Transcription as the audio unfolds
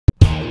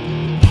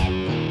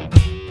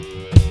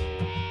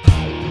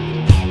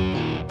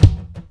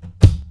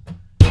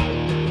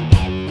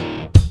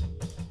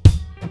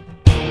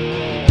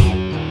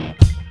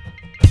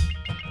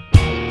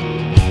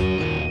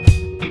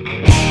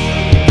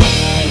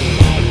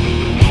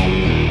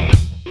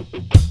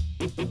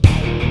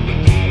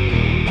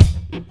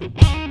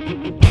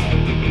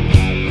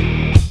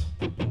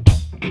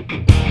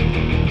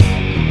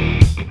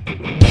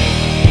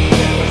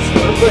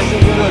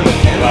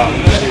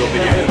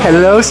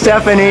Hello,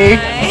 Stephanie.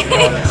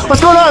 Hi. What's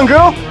going on,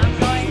 girl? I'm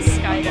going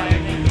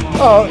skydiving.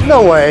 Oh,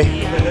 no way.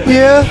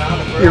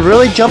 Yeah? You're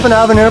really jumping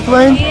out of an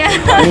airplane? Yeah.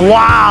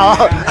 Wow.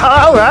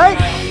 All right.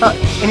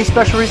 Any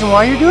special reason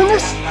why you're doing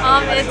this?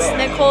 It's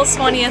Nicole's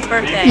 20th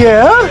birthday.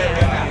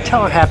 Yeah?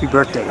 Tell her happy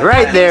birthday.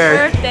 Right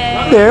there. Happy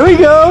birthday. There we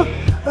go.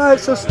 All right,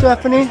 so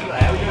Stephanie,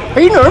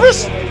 are you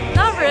nervous?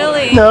 Not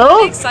really.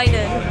 No? I'm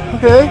excited.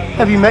 Okay.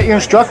 Have you met your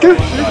instructor?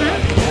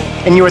 Mm-hmm.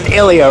 And you're with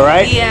Ilya,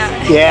 right? Yeah.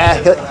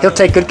 Yeah, he'll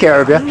take good care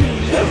of you.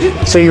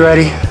 So you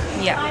ready?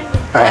 Yeah.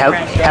 All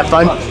right, have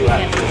fun.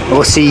 Yeah.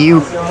 We'll see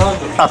you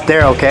up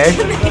there, okay?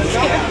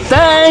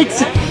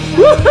 Thanks!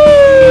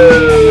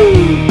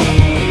 Woohoo!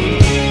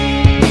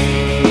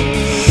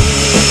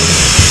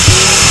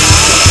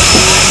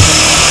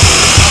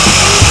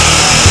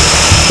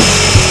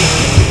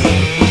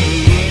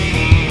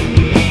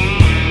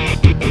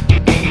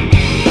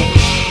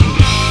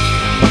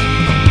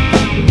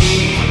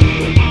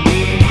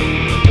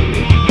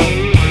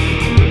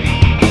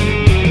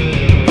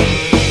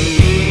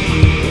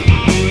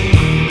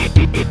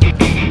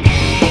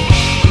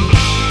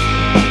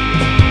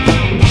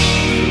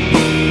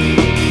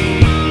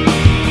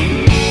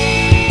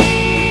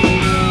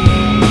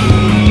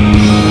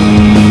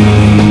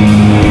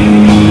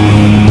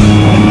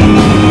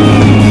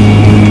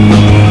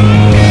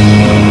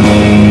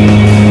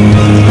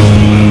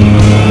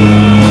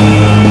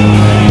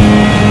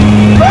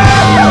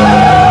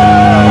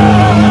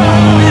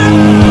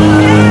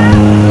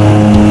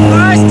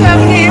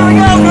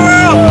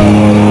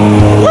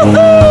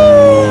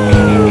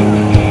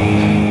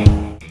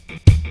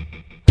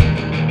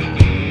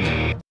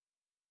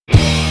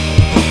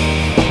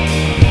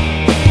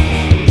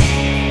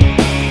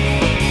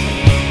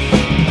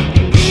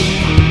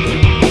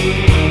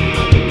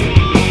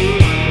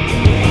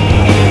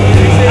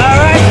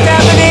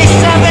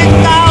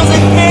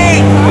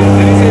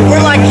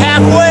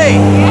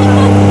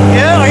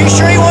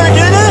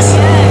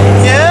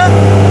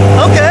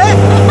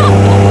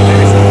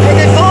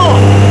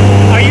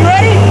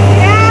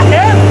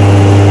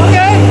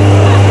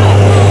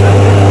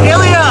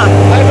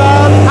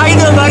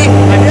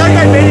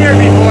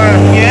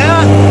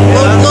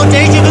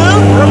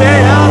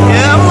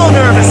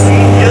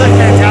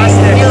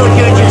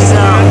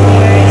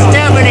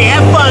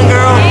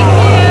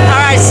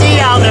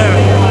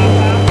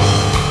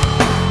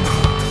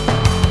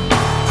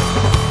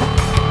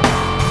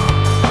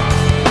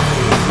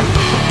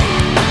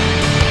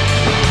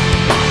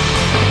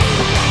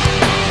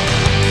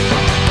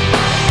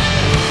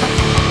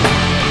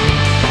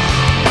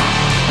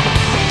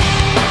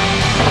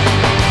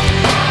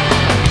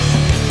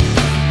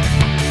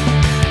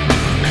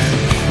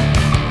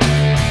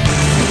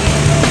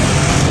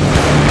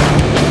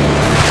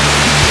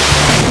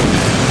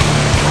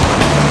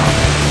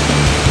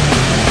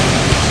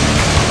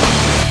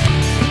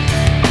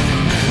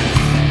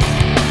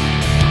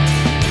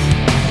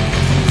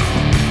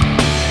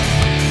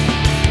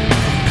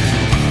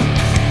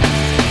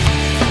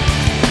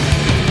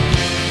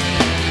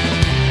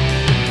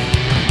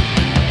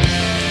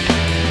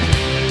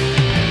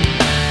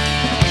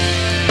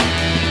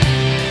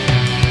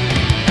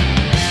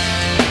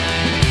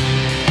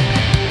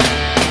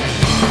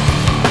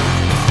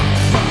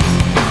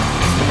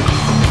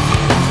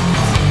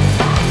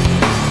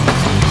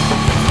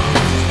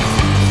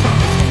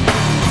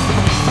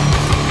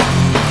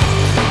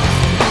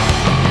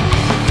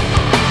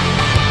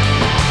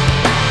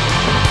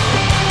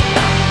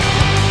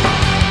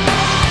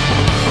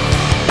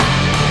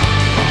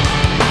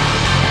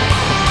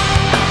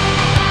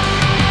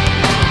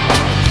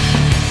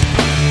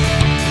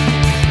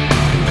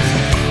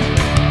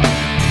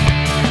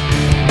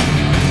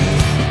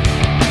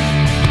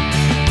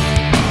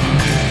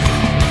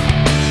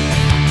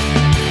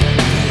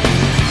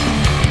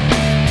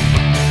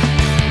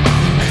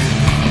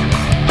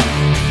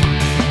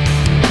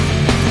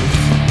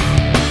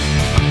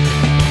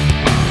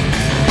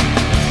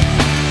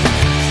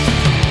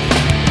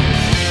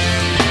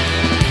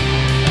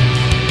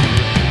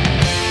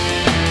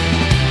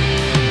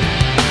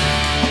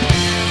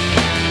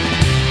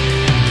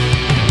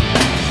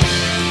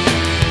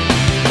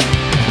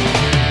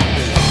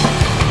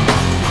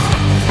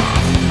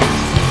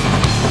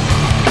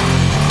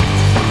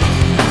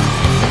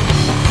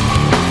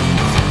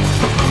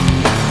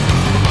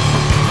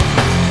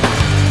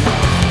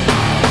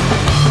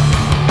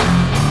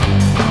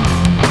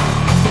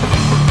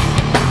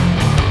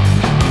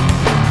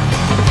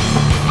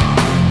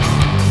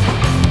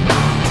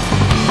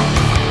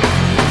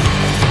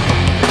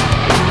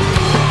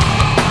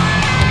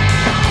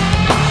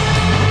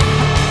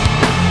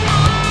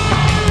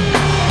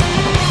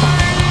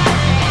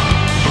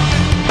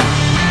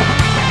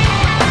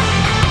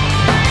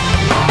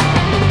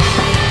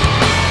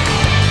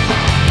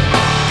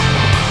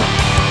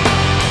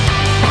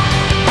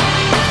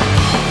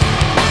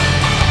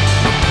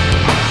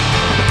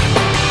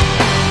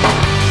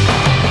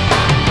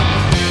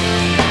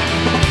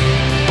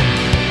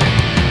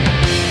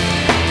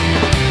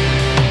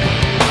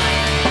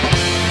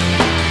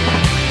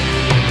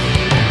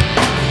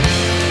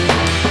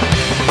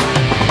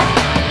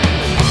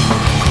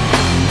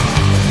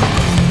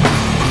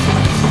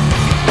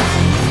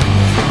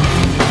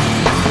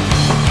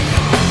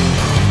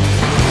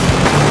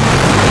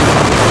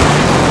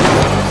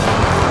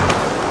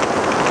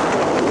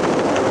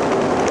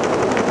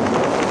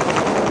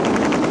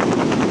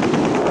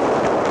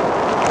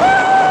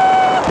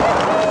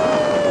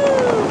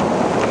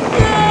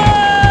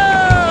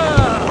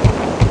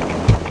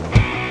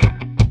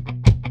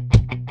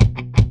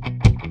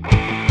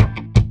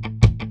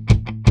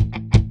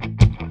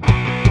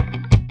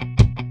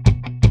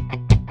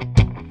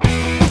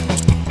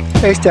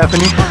 Hey,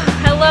 Stephanie.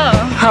 Hello.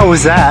 How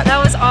was that? That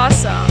was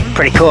awesome.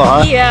 Pretty cool,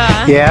 huh? Yeah.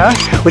 Yeah?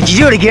 Would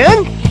you do it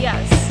again?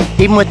 Yes.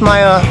 Even with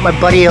my my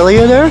buddy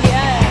Ilya there?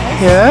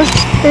 Yes. Yeah?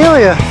 Hey,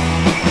 Ilya.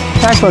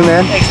 Nice one,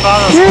 man. Thanks, Bob.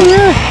 Yeah,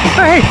 yeah.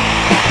 Oh, hey.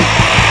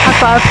 High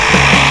five.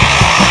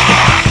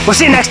 We'll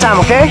see you next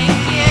time, okay?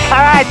 Thank you.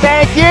 All right,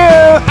 thank you.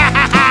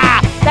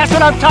 That's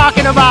what I'm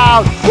talking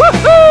about.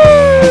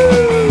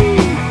 Woohoo!